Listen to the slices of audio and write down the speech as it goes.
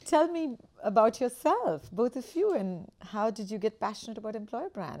tell me about yourself, both of you, and how did you get passionate about employer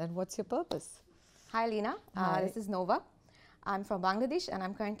brand, and what's your purpose? Hi, Lena. Hi. This is Nova. I'm from Bangladesh, and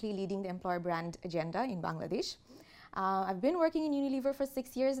I'm currently leading the employer brand agenda in Bangladesh. I've been working in Unilever for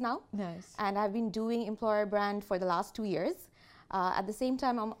 6 years now. Nice. And I've been doing employer brand for the last 2 years. At the same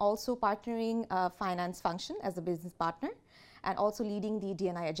time, I'm also partnering finance function as a business partner and also leading the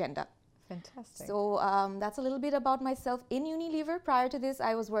D&I agenda. Fantastic. So that's a little bit about myself in Unilever. Prior to this,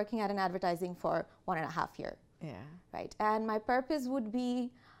 I was working at an advertising for 1.5 years. Yeah. Right. And my purpose would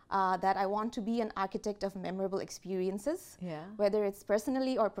be that I want to be an architect of memorable experiences. Yeah. Whether it's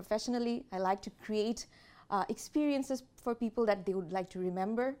personally or professionally, I like to create experiences for people that they would like to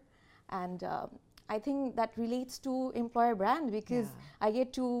remember. And I think that relates to employer brand because I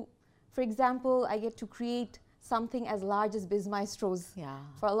get to, for example, I get to create something as large as BizMaestros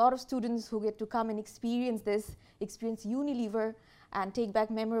for a lot of students who get to come and experience this, experience Unilever and take back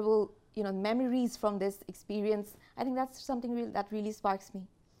memorable memories from this experience. I think that's something that really sparks me.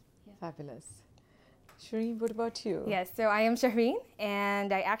 Yeah. Fabulous. Shireen, what about you? Yes, so I am Shireen,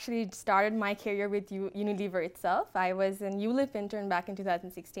 and I actually started my career with Unilever itself. I was an ULIP intern back in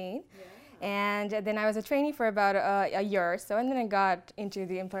 2016. And then I was a trainee for about a year or so, and then I got into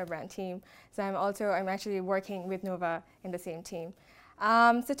the employer brand team. So I'm actually working with Nova in the same team.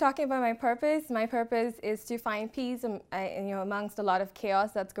 So talking about my purpose is to find peace amongst a lot of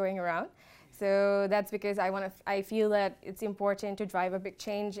chaos that's going around. So that's because I feel that it's important to drive a big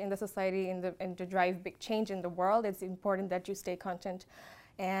change in the society and to drive big change in the world. It's important that you stay content.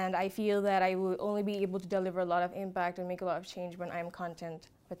 And I feel that I will only be able to deliver a lot of impact and make a lot of change when I'm content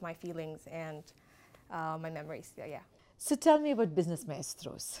with my feelings and my memories. Yeah. So tell me about Business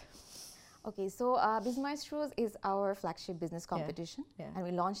Maestros. Okay, so BizMaestros is our flagship business competition, and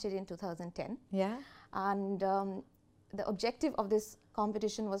we launched it in 2010. Yeah. And the objective of this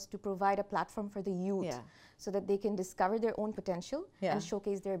competition was to provide a platform for the youth so that they can discover their own potential and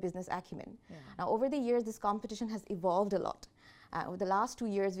showcase their business acumen. Now, over the years, this competition has evolved a lot. Over the last 2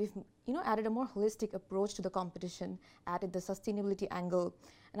 years, we've added a more holistic approach to the competition, added the sustainability angle,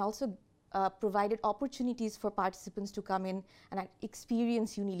 and also provided opportunities for participants to come in and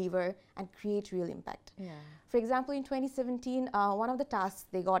experience Unilever and create real impact. Yeah. For example, in 2017, one of the tasks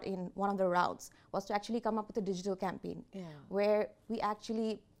they got in one of the rounds was to actually come up with a digital campaign where we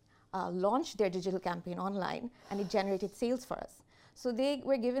actually launched their digital campaign online, and it generated sales for us. So they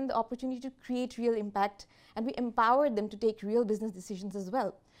were given the opportunity to create real impact, and we empowered them to take real business decisions as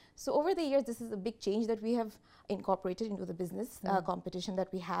well. So over the years, this is a big change that we have incorporated into the business competition that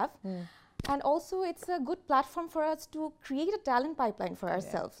we have. And also, it's a good platform for us to create a talent pipeline for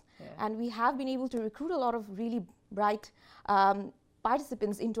ourselves. And we have been able to recruit a lot of really bright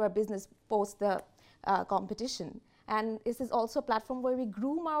participants into our business post the competition. And this is also a platform where we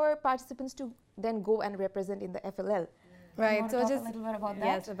groom our participants to then go and represent in the FLL. Right, so just a little bit about that.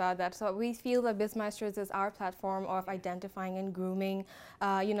 Yes, about that. So we feel that BizMaestros is our platform of identifying and grooming,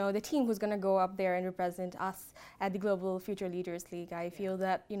 the team who's going to go up there and represent us at the Global Future Leaders League. I feel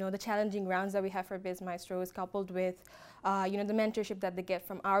that the challenging rounds that we have for BizMaestros, coupled with the mentorship that they get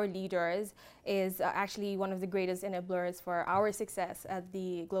from our leaders, is actually one of the greatest enablers for our success at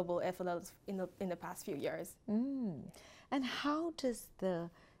the global FLLs in the past few years. And how does the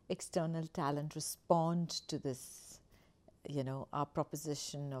external talent respond to this? Our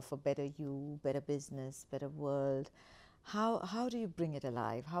proposition of a better you, better business, better world. How do you bring it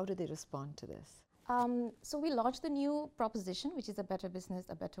alive? How do they respond to this? So we launched the new proposition, which is a better business,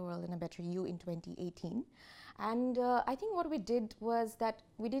 a better world, and a better you in 2018. And I think what we did was that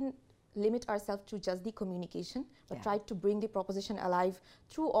we didn't limit ourselves to just the communication, but tried to bring the proposition alive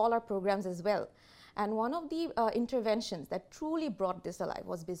through all our programs as well. And one of the interventions that truly brought this alive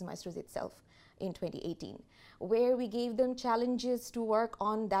was BizMaestros itself in 2018, where we gave them challenges to work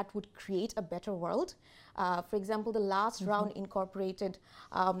on that would create a better world. For example, the last round incorporated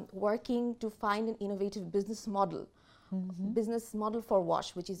working to find an innovative business model. Business model for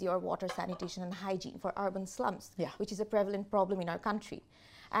WASH, which is your water, sanitation and hygiene for urban slums, which is a prevalent problem in our country.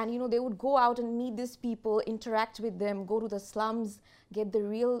 And they would go out and meet these people, interact with them, go to the slums, get the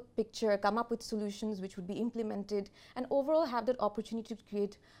real picture, come up with solutions which would be implemented, and overall have that opportunity to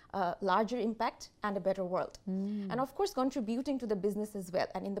create a larger impact and a better world. And of course, contributing to the business as well.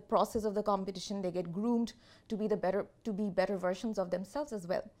 And in the process of the competition, they get groomed to be better versions of themselves as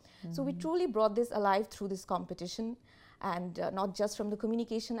well. So we truly brought this alive through this competition. And not just from the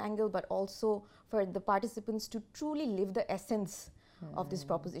communication angle, but also for the participants to truly live the essence of this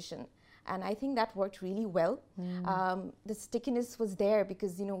proposition. And I think that worked really well. The stickiness was there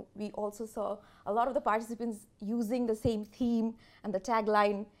because, we also saw a lot of the participants using the same theme and the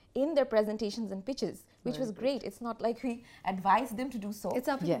tagline in their presentations and pitches, which was great. It's not like we advised them to do so. It's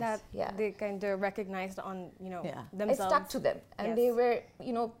something that Yeah. they kind of recognized on, you know, It themselves. stuck to them, and Yes. they were,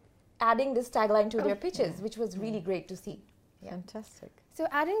 you know, adding this tagline to their pitches, which was really great to see. Fantastic. So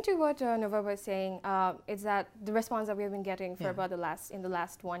adding to what Nova was saying, is that the response that we have been getting for about the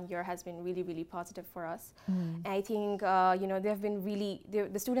last 1 year has been really, really positive for us. And I think you know, they've been really,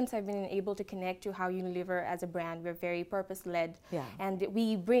 the students have been able to connect to how Unilever as a brand. We're very purpose-led, and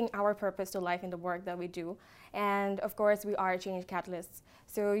we bring our purpose to life in the work that we do. And of course, we are change catalysts.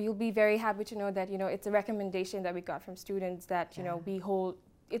 So you'll be very happy to know that, you know, it's a recommendation that we got from students that, you know, we hold.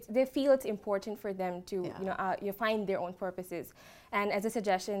 They feel it's important for them to, you know, you find their own purposes. And as a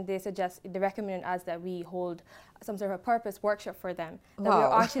suggestion, they recommend us that we hold some sort of a purpose workshop for them. That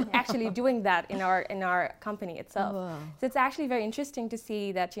we're actually doing that in our company itself. So it's actually very interesting to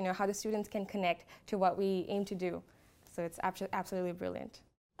see that, you know, how the students can connect to what we aim to do. So it's absolutely brilliant.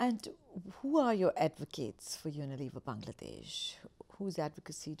 And who are your advocates for Unilever Bangladesh? Whose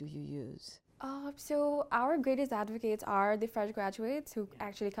advocacy do you use? So our greatest advocates are the fresh graduates who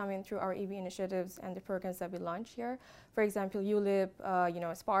actually come in through our EB initiatives and the programs that we launch here. For example, ULIP, you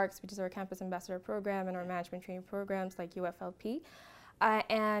know, Sparks, which is our campus ambassador program, and our management training programs like UFLP.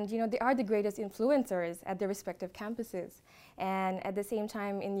 And you know, they are the greatest influencers at their respective campuses, and at the same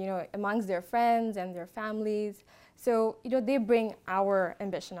time, in, you know, amongst their friends and their families. So you know, they bring our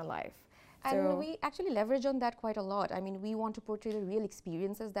ambition alive. And we actually leverage on that quite a lot. I mean, we want to portray the real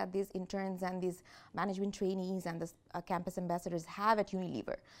experiences that these interns and these management trainees and the campus ambassadors have at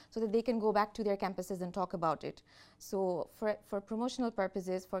Unilever, so that they can go back to their campuses and talk about it. So for promotional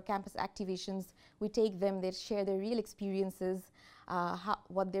purposes, for campus activations, we take them, they share their real experiences,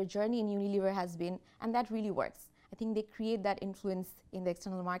 what their journey in Unilever has been, and that really works. I think they create that influence in the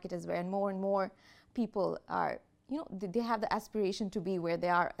external market as well, and more people are, you know, they have the aspiration to be where they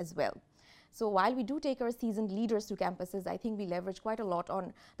are as well. So while we do take our seasoned leaders to campuses, I think we leverage quite a lot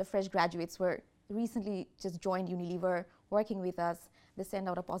on the fresh graduates who are recently just joined Unilever, working with us. They send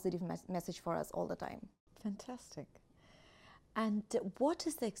out a positive message for us all the time. Fantastic. And what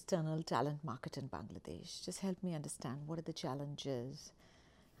is the external talent market in Bangladesh? Just help me understand. What are the challenges?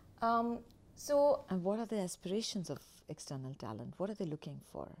 And what are the aspirations of external talent? What are they looking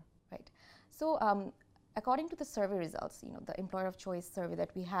for? Right. So according to the survey results, you know, the employer of choice survey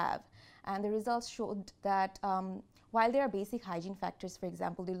that we have, and the results showed that while there are basic hygiene factors, for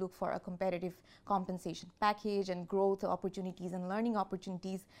example, they look for a competitive compensation package and growth opportunities and learning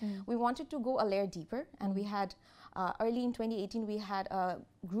opportunities. We wanted to go a layer deeper, and we had early in 2018, we had a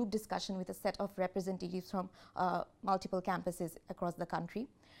group discussion with a set of representatives from multiple campuses across the country,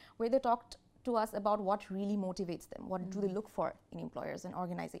 where they talked to us about what really motivates them, what do they look for in employers and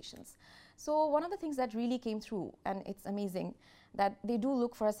organizations. So one of the things that really came through, and it's amazing, that they do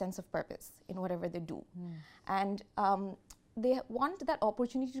look for a sense of purpose in whatever they do. And they want that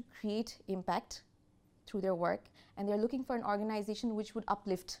opportunity to create impact through their work, and they're looking for an organization which would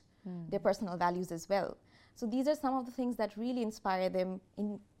uplift their personal values as well. So these are some of the things that really inspire them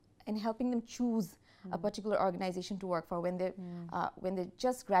in helping them choose a particular organization to work for when they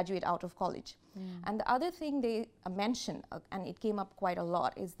just graduate out of college. And the other thing they mention, and it came up quite a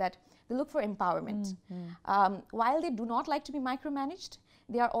lot, is that they look for empowerment. While they do not like to be micromanaged,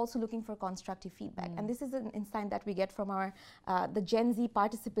 they are also looking for constructive feedback. And this is an insight that we get from our the Gen Z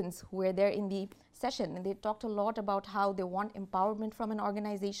participants who were there in the session, and they talked a lot about how they want empowerment from an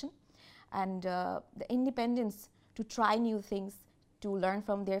organization and the independence to try new things, to learn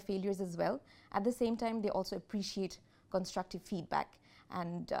from their failures as well. At the same time, they also appreciate constructive feedback,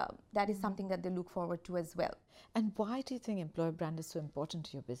 and that is something that they look forward to as well. And why do you think employer brand is so important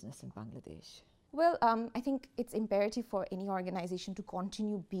to your business in Bangladesh? Well, I think it's imperative for any organization to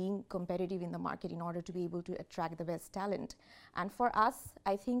continue being competitive in the market in order to be able to attract the best talent. And for us,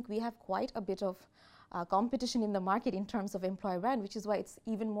 I think we have quite a bit of competition in the market in terms of employer brand, which is why it's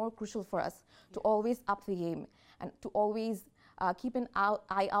even more crucial for us to always up the game and to always keep an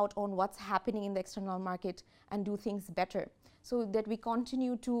eye out on what's happening in the external market and do things better, so that we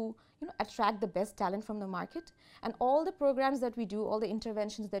continue to, you know, attract the best talent from the market. And all the programs that we do, all the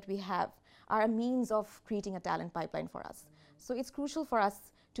interventions that we have, are a means of creating a talent pipeline for us. So it's crucial for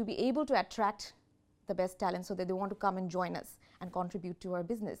us to be able to attract the best talent so that they want to come and join us and contribute to our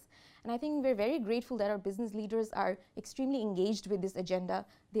business. And I think we're very grateful that our business leaders are extremely engaged with this agenda.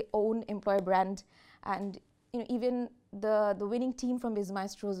 They own employer brand, and you know, even the winning team from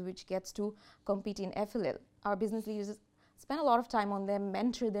BizMaestros, which gets to compete in FLL, our business leaders spend a lot of time on them,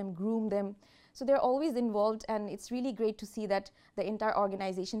 mentor them, groom them. So they're always involved, and it's really great to see that the entire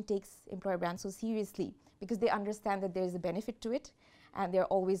organization takes employer brand so seriously, because they understand that there is a benefit to it, and they're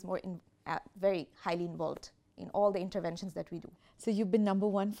always very highly involved in all the interventions that we do. So you've been number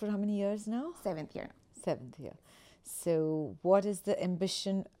one for how many years now? 7th year. 7th year. So what is the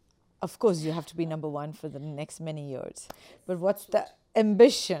ambition? Of course, you have to be number one for the next many years. But what's the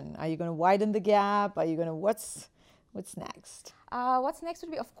ambition? Are you going to widen the gap? Are you going to, what's next? What's next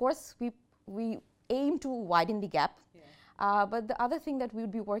would be, of course, we aim to widen the gap. Yeah. But the other thing that we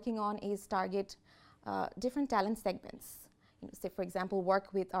would be working on is target different talent segments. Say, for example,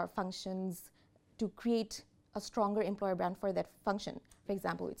 work with our functions to create a stronger employer brand for that function. For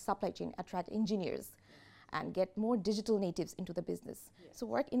example, with supply chain, attract engineers and get more digital natives into the business. Yes. So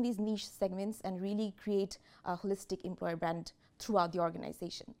work in these niche segments and really create a holistic employer brand throughout the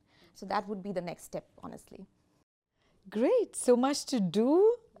organization. So that would be the next step, honestly. Great, so much to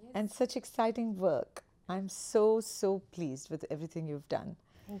do. Yes. And such exciting work. I'm so pleased with everything you've done.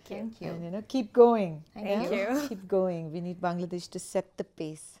 Thank you. And keep going. Thank you. Keep going. We need Bangladesh to set the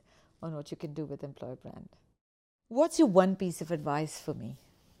pace on what you can do with employer brand. What's your one piece of advice for me?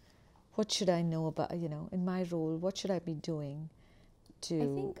 What should I know about, in my role, what should I be doing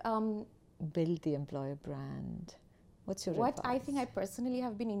to build the employer brand? What's your advice? What I think I personally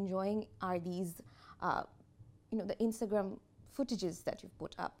have been enjoying are these, the Instagram footages that you've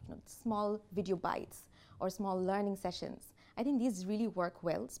put up, small video bites or small learning sessions. I think these really work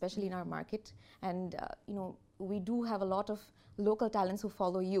well, especially in our market. And, we do have a lot of local talents who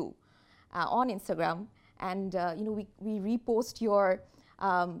follow you on Instagram. And, we repost your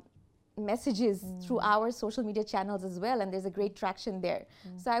messages through our social media channels as well, and there's a great traction there.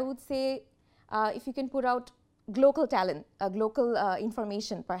 So I would say if you can put out local talent, local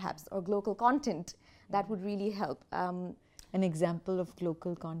information perhaps, or local content, that would really help. An example of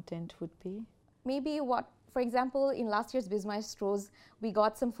local content would be? Maybe for example, in last year's BizMaestros, we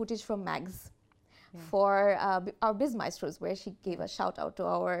got some footage from Mags. Yeah. For our BizMaestros, where she gave a shout out to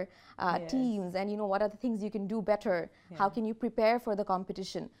our teams and what are the things you can do better, how can you prepare for the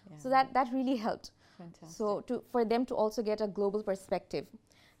competition. So that really helped. Fantastic. So for them to also get a global perspective.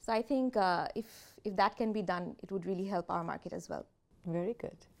 So I think if that can be done, it would really help our market as well. Very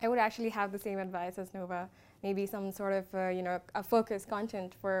good. I would actually have the same advice as Nova. Maybe some sort of, a focused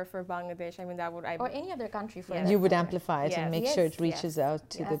content for Bangladesh. I mean, that would... or any other country for You would amplify it and make sure it reaches out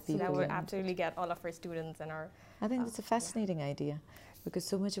to the people. That would absolutely get all of our students and our... I think that's a fascinating idea, because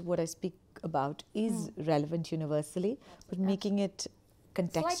so much of what I speak about is relevant universally, but making it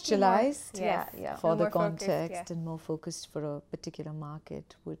contextualized for the context and more focused for a particular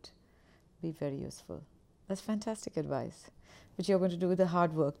market would be very useful. That's fantastic advice. But you're going to do the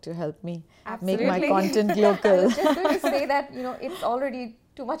hard work to help me make my content local. I was just going to say that, it's already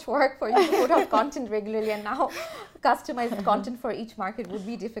too much work for you to put out content regularly, and now customized content for each market would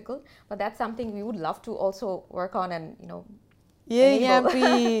be difficult. But that's something we would love to also work on and,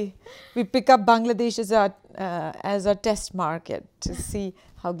 we pick up Bangladesh as our test market to see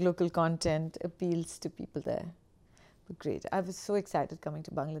how local content appeals to people there. Great. I was so excited coming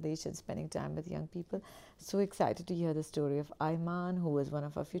to Bangladesh and spending time with young people. So excited to hear the story of Ayman, who was one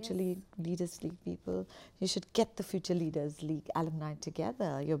of our Future Leaders League people. You should get the Future Leaders League alumni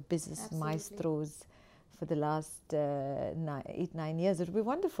together, your business maestros for the last 8-9 years. It would be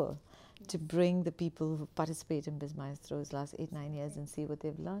wonderful to bring the people who participate in BizMaestros last 8-9 years and see what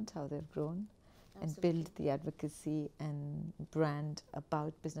they've learned, how they've grown, and build the advocacy and brand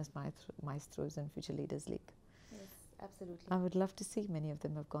about Business Maestros and Future Leaders League. Absolutely. I would love to see many of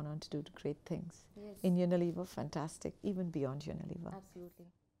them have gone on to do great things. In Unilever, fantastic, even beyond Unilever. Absolutely.